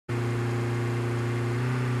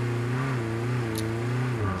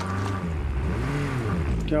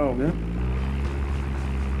क्या हो गया?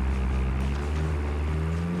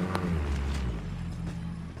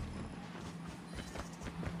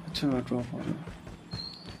 अच्छा ड्रॉप हो गया।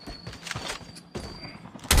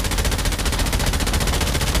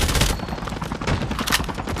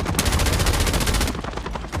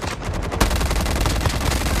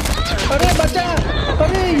 अरे बचा!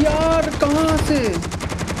 अरे यार कहाँ से?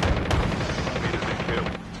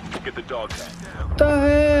 The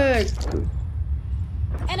heck?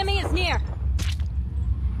 Enemy is near.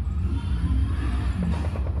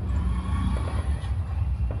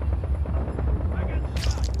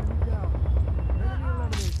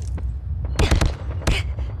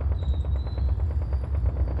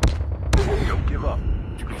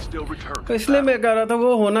 तो इसलिए मैं कह रहा था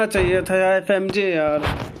वो होना चाहिए था यार, FMJ यार।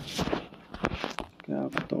 क्या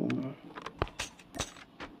बताऊँ मैं?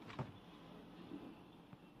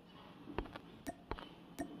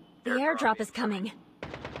 The airdrop is coming.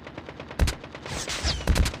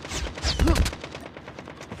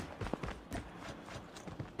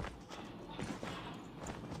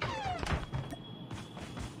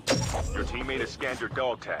 Your teammate has scanned your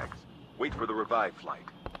dog tags. Wait for the revive flight.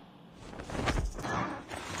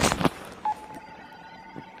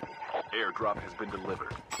 Airdrop has been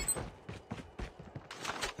delivered.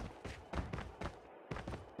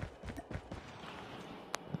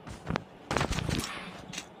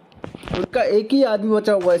 उनका एक ही आदमी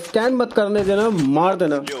बचा हुआ है, स्कैन मत करने देना, मार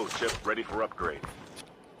देना। Skill chip ready for upgrade.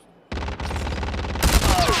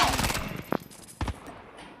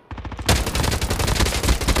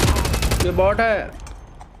 ये बॉट है।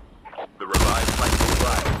 The revive flight will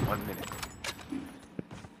arrive in 1 minute.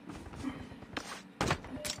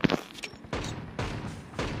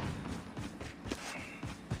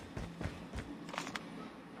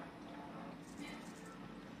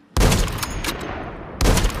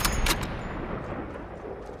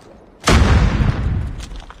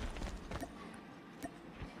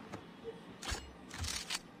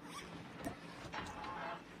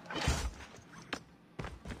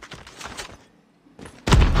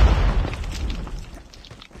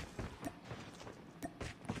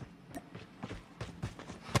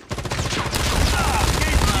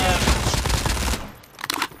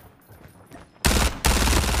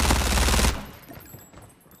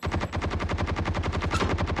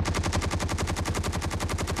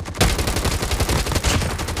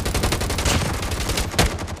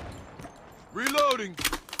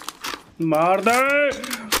 मार दे,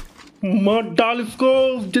 मत डाल इसको,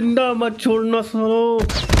 जिंदा मत छोड़ना सुनो।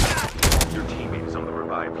 Your teammate is on the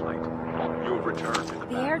revive flight. You have returned to the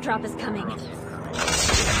The airdrop is coming.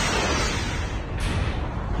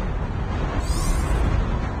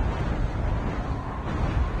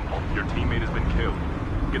 Your teammate has been killed.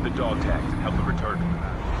 Get the dog tags and help them return to the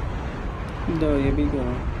battle. दो ये भी क्या?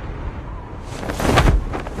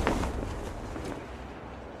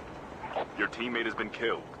 Your teammate has been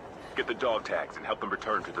killed. Get the dog tags and help them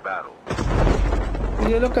return to the battle.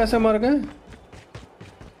 ये लोग कैसे मर गए?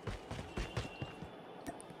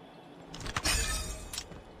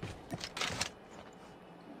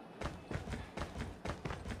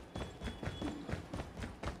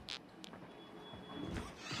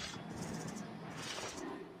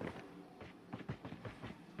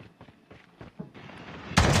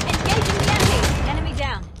 Engaging the enemy. Enemy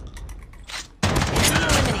down. Enemy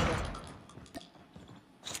eliminated.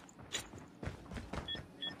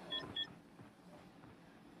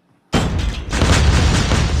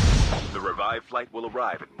 The revive flight will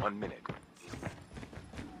arrive in 1 minute.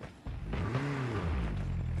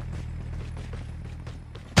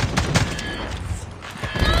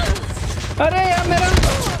 अरे यार मेरा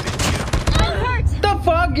I'm hurt. द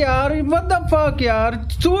फक यार, what the fuck यार,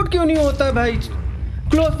 शूट क्यों नहीं होता है भाई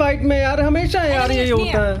क्लोज फाइट में यार? हमेशा यार यही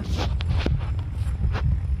होता है।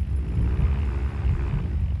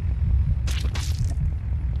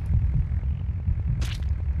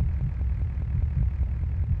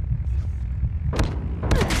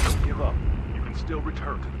 Don't give up. You can still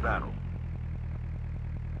return to the battle.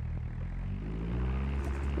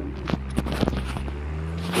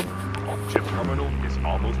 Chip terminal is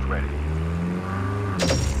almost ready.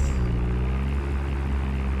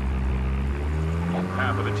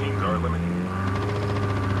 Half of the teams are eliminated.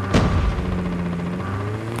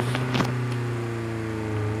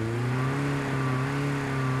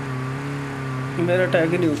 मेरा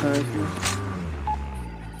टैग ही नहीं उठा है इसमें।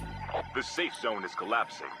 The safe zone is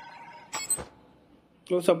collapsing.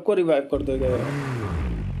 वो सबको रिवाइव कर देगा यार।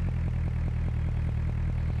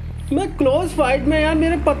 मैं क्लोज फाइट में यार,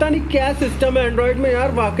 मेरे पता नहीं क्या सिस्टम है एंड्रॉइड में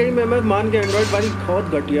यार, वाकई में मैं मान के एंड्रॉइड भाई बहुत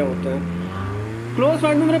घटिया होता है। क्लोज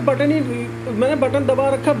फाइट में मैंने बटन दबा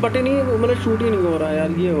रखा, बटन ही मैंने शूट ही नहीं हो रहा है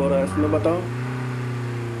यार। ये हो रहा है इसमें, बताओ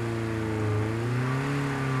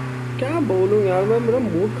क्या बोलूं यार। मेरा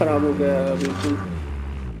मूड खराब हो गया यार बिल्कुल।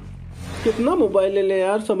 कितना मोबाइल ले ले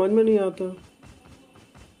यार, समझ में नहीं आता।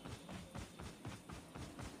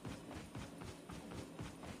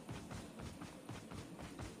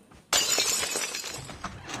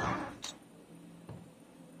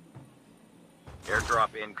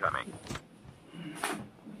 Airdrop incoming.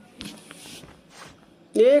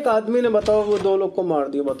 एक आदमी ने बताओ वो 2 लोग को मार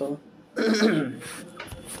दिया, बताओ।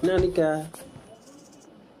 नहीं क्या है।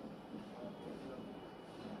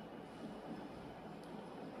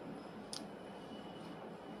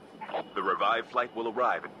 The revived flight will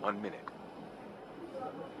arrive in 1 minute.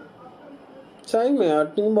 सही में यार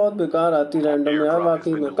टीम बहुत बेकार आती रैंडम यार,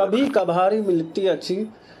 वाकई में कभी कभार ही मिलती है अच्छी।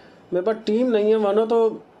 मेरे पास टीम नहीं है, वरना तो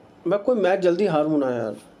मैं कोई मैच जल्दी हारूं ना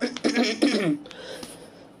यार।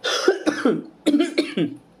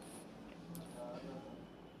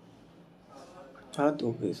 हाथ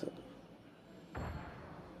हो गई सर।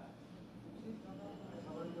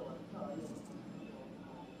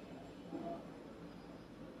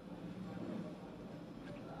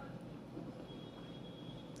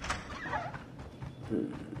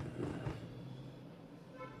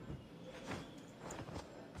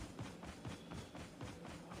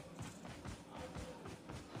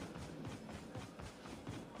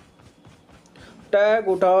 टैग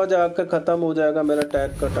उठाओ जाकर, खत्म हो जाएगा मेरा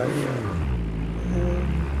टैग का टाइम यार।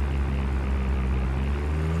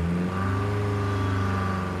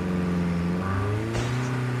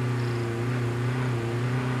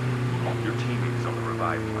 Your teammate is on the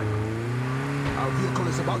revived flight. Our vehicle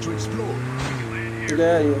is about to explode.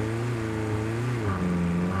 गया ये।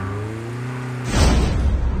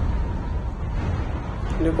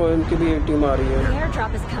 देखो इनकी भी एक टीम आ रही है। The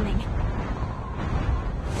airdrop is coming.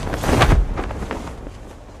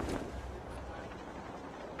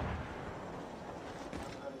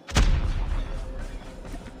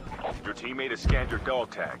 Your teammate has scanned your dog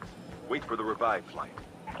tags. Wait for the revived flight.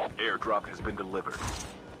 Airdrop has been delivered.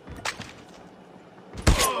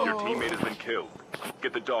 Your teammate has been killed.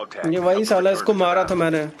 Get the dog tags. ये and वही help them साला return इसको to the मारा था battle.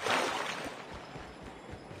 मैंने।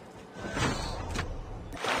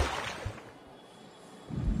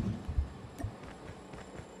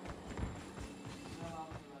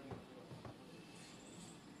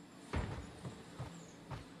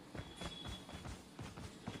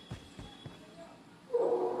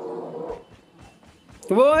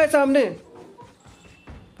 वो है सामने।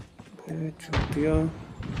 चूतिया।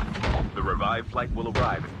 The revived flight will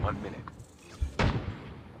arrive in 1 minute.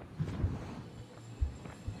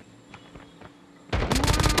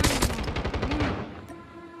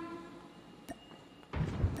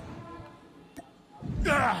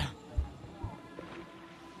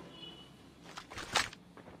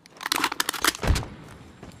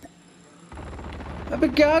 अबे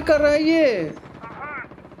क्या कर रहा है ये?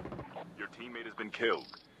 Your teammate has been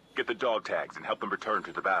killed. Get the dog tags and help them return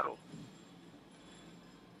to the battle.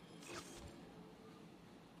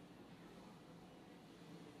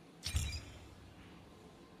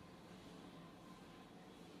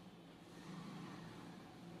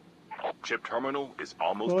 Chip terminal is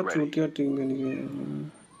almost बहुत ready. चूतिया टीम बनी है।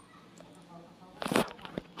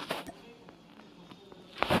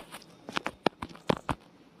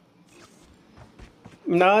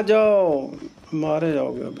 ना जाओ, मारे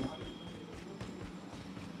जाओगे अभी।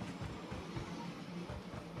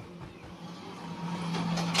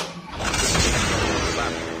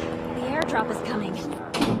 The airdrop is coming.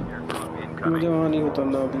 Airdrop incoming. मुझे वहाँ नहीं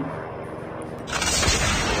उतरना अभी।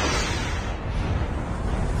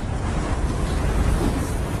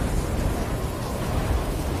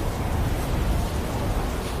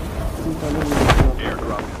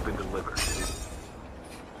 Airdrop has been delivered.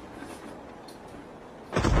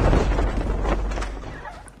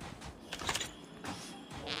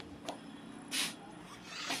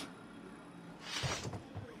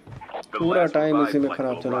 The पूरा last टाइम revived इसी में flight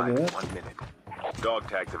खराब will चला arrive गया। in 1 minute. Dog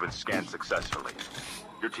tags have been scanned successfully.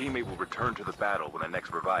 Your teammate will return to the battle when the next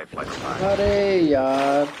revived flight arrives. अरे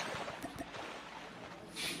यार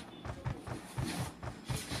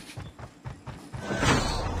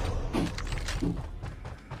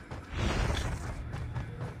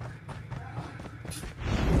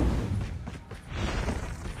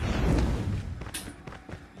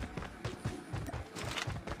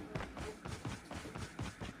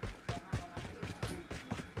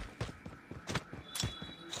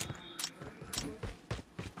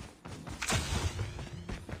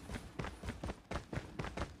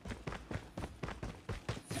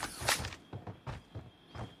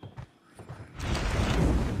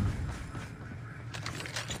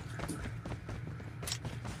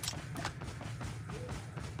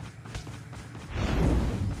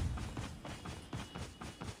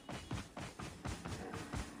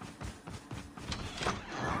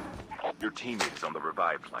Your teammate is on the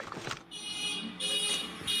revived flight.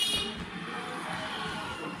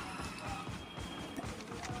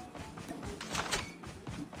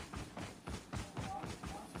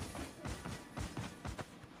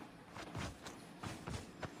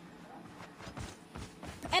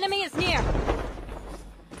 Enemy is near.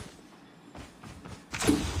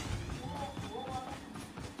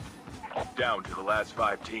 Down to the last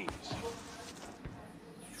 5 teams.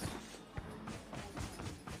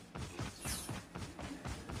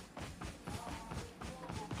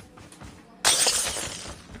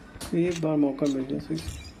 एक बार मौका मिल गया सही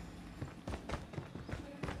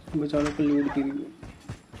बेचारों को लूट की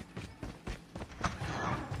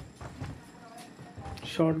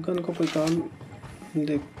शॉटगन को कोई काम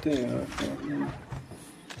देखते हैं यार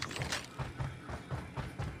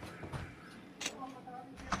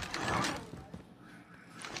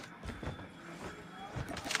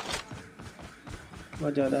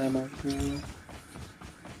बहुत ज़्यादा है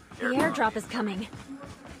The airdrop is coming.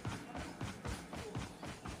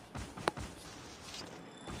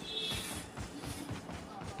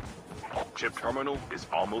 Chip terminal is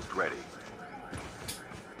almost ready.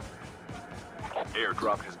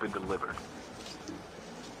 Airdrop has been delivered.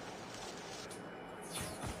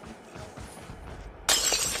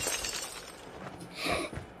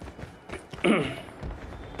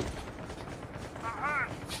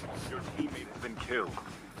 Your teammate has been killed.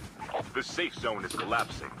 The safe zone is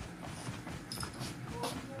collapsing.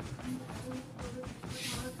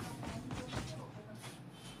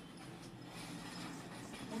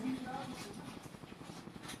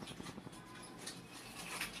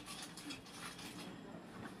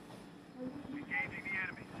 Engaging the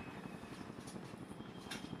enemy.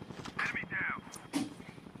 Enemy down.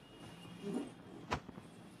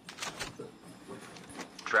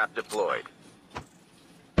 Trap deployed.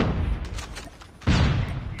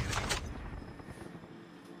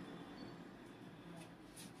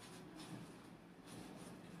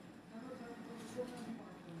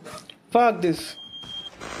 Fuck this.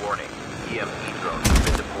 Warning, EMP drone has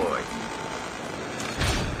been deployed.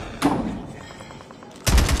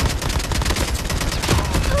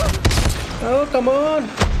 Oh, come on.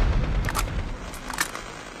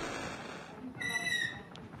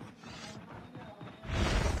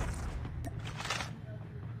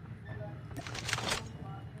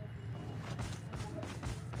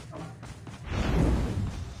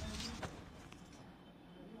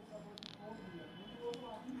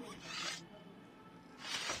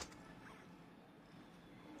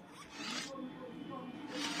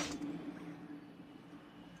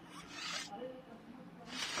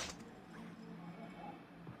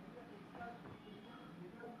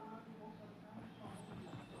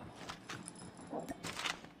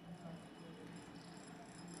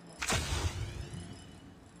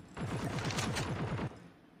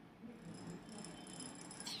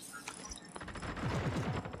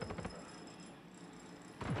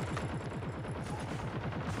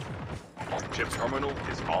 Chip terminal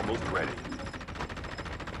is almost ready.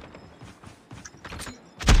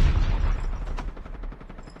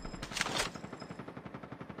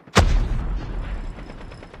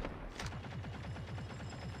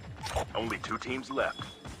 Only 2 teams left,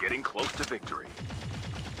 getting close to victory.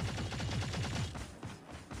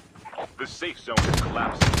 The safe zone is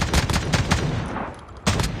collapsing.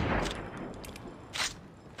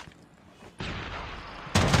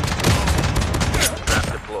 Trap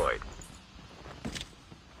deployed.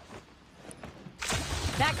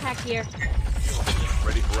 Backpack here.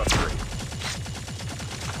 Ready for upgrade.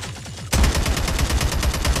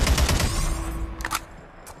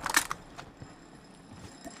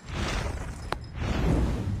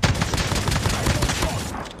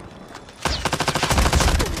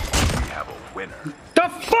 We have a winner. The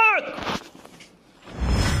fuck?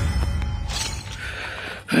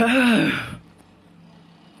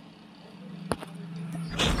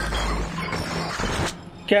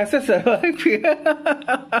 कैसे survive किया?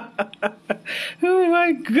 Oh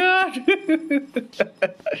my god!